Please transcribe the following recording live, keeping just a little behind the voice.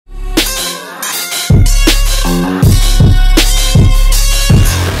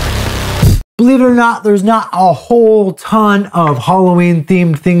believe it or not, there's not a whole ton of Halloween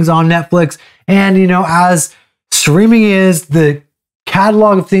themed things on Netflix. And, you know, as streaming is, the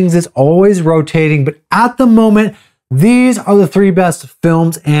catalog of things is always rotating. But at the moment, these are the 3 best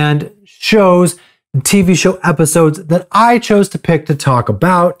films and shows, TV show episodes that I chose to pick to talk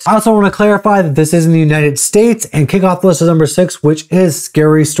about. I also want to clarify that this is in the United States, and kick off the list is number 6, which is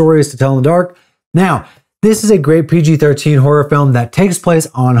Scary Stories to Tell in the Dark. Now, this is a great PG-13 horror film that takes place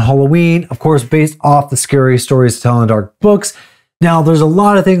on Halloween, of course, based off the Scary Stories to Tell in the Dark books. Now, there's a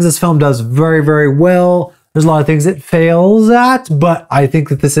lot of things this film does very, very well. There's a lot of things it fails at, but I think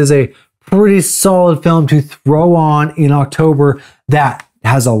that this is a pretty solid film to throw on in October that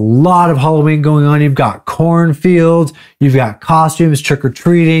has a lot of Halloween going on. You've got cornfields, you've got costumes,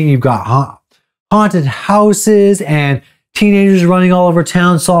 trick-or-treating, you've got haunted houses and teenagers running all over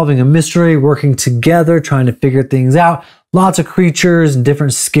town, solving a mystery, working together, trying to figure things out. Lots of creatures and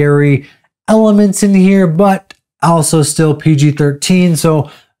different scary elements in here, but also still PG-13, so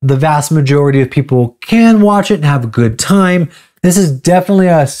the vast majority of people can watch it and have a good time. This is definitely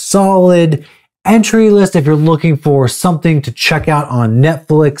a solid entry list if you're looking for something to check out on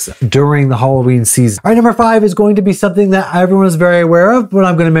Netflix during the Halloween season. All right, number 5 is going to be something that everyone is very aware of, but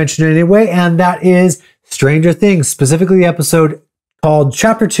I'm going to mention it anyway, and that is Stranger Things, specifically the episode called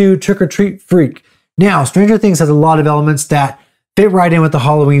Chapter 2, Trick or Treat Freak. Now, Stranger Things has a lot of elements that fit right in with the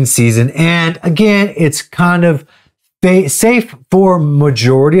Halloween season, and again, it's kind of safe for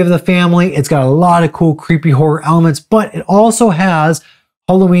majority of the family. It's got a lot of cool, creepy horror elements, but it also has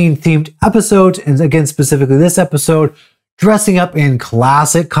Halloween themed episodes, and again, specifically this episode, dressing up in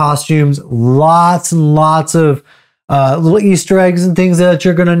classic costumes, lots and lots of little Easter eggs and things that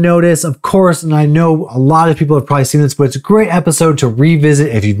you're going to notice, of course. And I know a lot of people have probably seen this, but it's a great episode to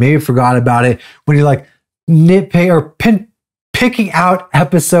revisit if you maybe forgot about it when you're like nitpick or picking out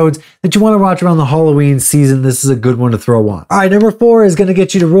episodes that you want to watch around the Halloween season. This is a good one to throw on. All right, number 4 is going to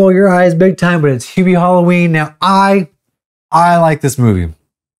get you to roll your eyes big time, but it's Hubie Halloween. Now, I like this movie.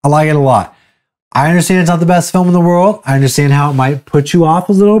 I like it a lot. I understand it's not the best film in the world. I understand how it might put you off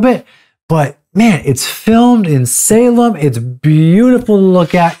a little bit, but man, it's filmed in Salem. It's beautiful to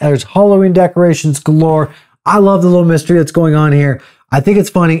look at. There's Halloween decorations galore. I love the little mystery that's going on here. I think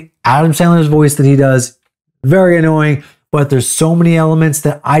it's funny. Adam Sandler's voice that he does, very annoying, but there's so many elements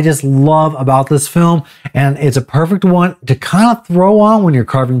that I just love about this film. And it's a perfect one to kind of throw on when you're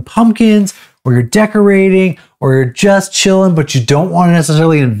carving pumpkins, or you're decorating, or you're just chilling, but you don't want to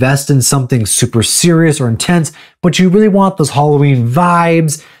necessarily invest in something super serious or intense, but you really want those Halloween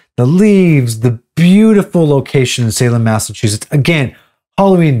vibes, the leaves, the beautiful location in Salem, Massachusetts. Again,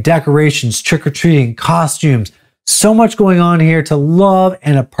 Halloween decorations, trick-or-treating, costumes, so much going on here to love,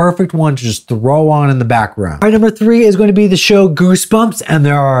 and a perfect one to just throw on in the background. All right, number 3 is going to be the show Goosebumps, and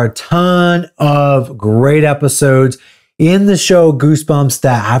there are a ton of great episodes in the show Goosebumps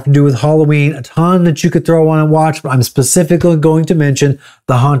that have to do with Halloween, a ton that you could throw on and watch, but I'm specifically going to mention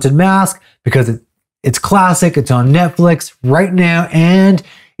The Haunted Mask because it's classic. It's on Netflix right now, and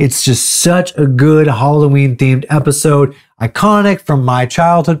it's just such a good Halloween themed episode. Iconic from my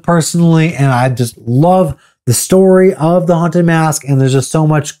childhood personally, and I just love the story of The Haunted Mask, and there's just so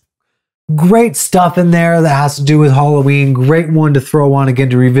much great stuff in there that has to do with Halloween. Great one to throw on again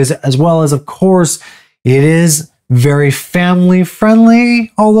to revisit, as well as, of course, it is very family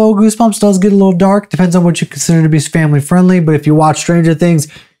friendly, although Goosebumps does get a little dark. Depends on what you consider to be family friendly, but if you watch Stranger Things,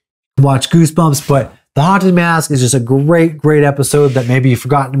 watch Goosebumps. But The Haunted Mask is just a great episode that maybe you've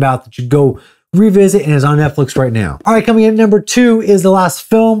forgotten about that you go revisit, and is on Netflix right now. All right, coming in number 2 is the last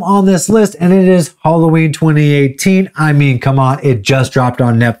film on this list, and it is Halloween 2018. I mean, come on, it just dropped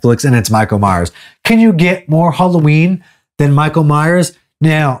on Netflix, and it's Michael Myers. Can you get more Halloween than Michael Myers?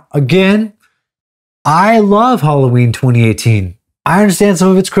 Now, again, I love Halloween 2018. I understand some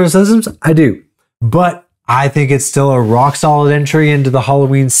of its criticisms, I do, but I think it's still a rock solid entry into the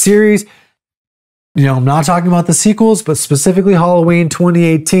Halloween series. You know, I'm not talking about the sequels, but specifically Halloween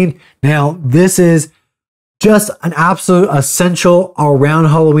 2018. Now, this is just an absolute essential around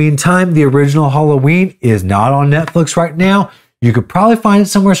Halloween time. The original Halloween is not on Netflix right now. You could probably find it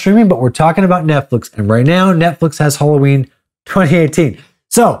somewhere streaming, but we're talking about Netflix. And right now, Netflix has Halloween 2018.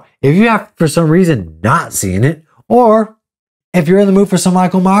 So if you have, for some reason, not seen it, or if you're in the mood for some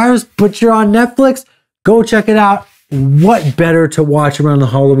Michael Myers, but you're on Netflix, go check it out. What better to watch around the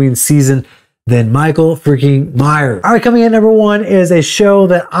Halloween season than Michael freaking Myers? All right, coming in number 1 is a show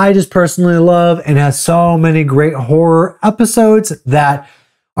that I just personally love and has so many great horror episodes that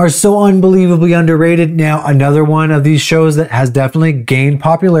are so unbelievably underrated. Now, another one of these shows that has definitely gained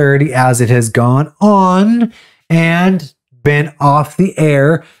popularity as it has gone on and been off the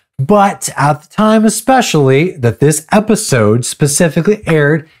air But at the time, especially that this episode specifically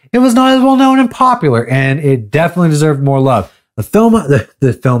aired, it was not as well known and popular, and it definitely deserved more love.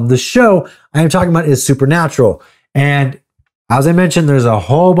 The show I am talking about is Supernatural. And as I mentioned, there's a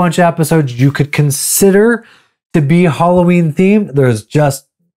whole bunch of episodes you could consider to be Halloween themed. There's just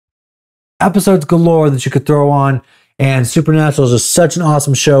episodes galore that you could throw on. And Supernatural is just such an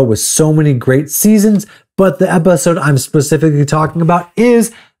awesome show with so many great seasons. But the episode I'm specifically talking about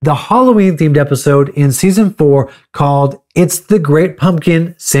is the Halloween themed episode in season 4 called It's the Great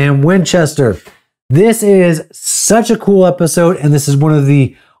Pumpkin, Sam Winchester. This is such a cool episode, and this is one of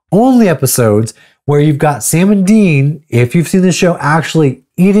the only episodes where you've got Sam and Dean, if you've seen the show, actually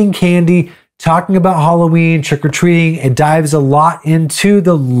eating candy, talking about Halloween, trick-or-treating. It dives a lot into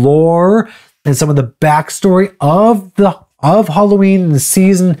the lore and some of the backstory of Halloween and the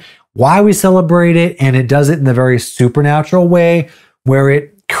season, why we celebrate it, and it does it in a very supernatural way where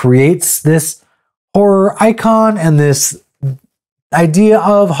it creates this horror icon and this idea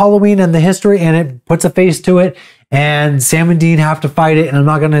of Halloween and the history, and it puts a face to it, and Sam and Dean have to fight it. And I'm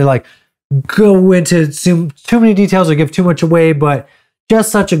not going to go into too many details or give too much away, but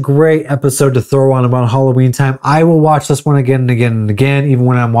just such a great episode to throw on about Halloween time. I will watch this one again and again and again, even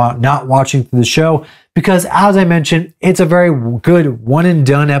when I'm not watching through the show, because as I mentioned, it's a very good one and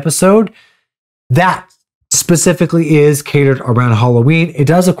done episode that specifically is catered around Halloween. It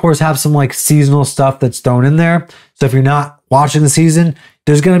does, of course, have some seasonal stuff that's thrown in there. So if you're not watching the season,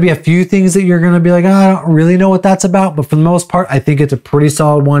 there's going to be a few things that you're going to be like, oh, I don't really know what that's about. But for the most part, I think it's a pretty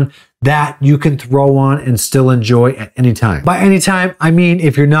solid one that you can throw on and still enjoy at any time. By any time, I mean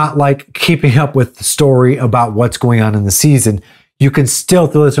if you're not keeping up with the story about what's going on in the season, you can still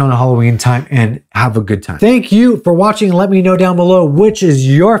throw this on a Halloween time and have a good time. Thank you for watching. Let me know down below which is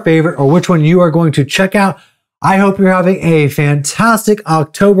your favorite or which one you are going to check out. I hope you're having a fantastic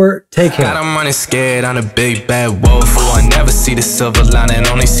October. Take care. I'm running scared, I'm a big bad wolf. Oh, I never see the silver lining,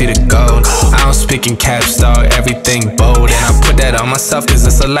 only see the gold. I don't speak in caps, dog, everything bold. And I put that on myself cause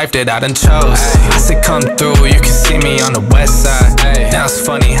it's a life that I done chose. I said come through, you can see me on the west side. Now it's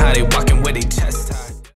funny how they walking with each other.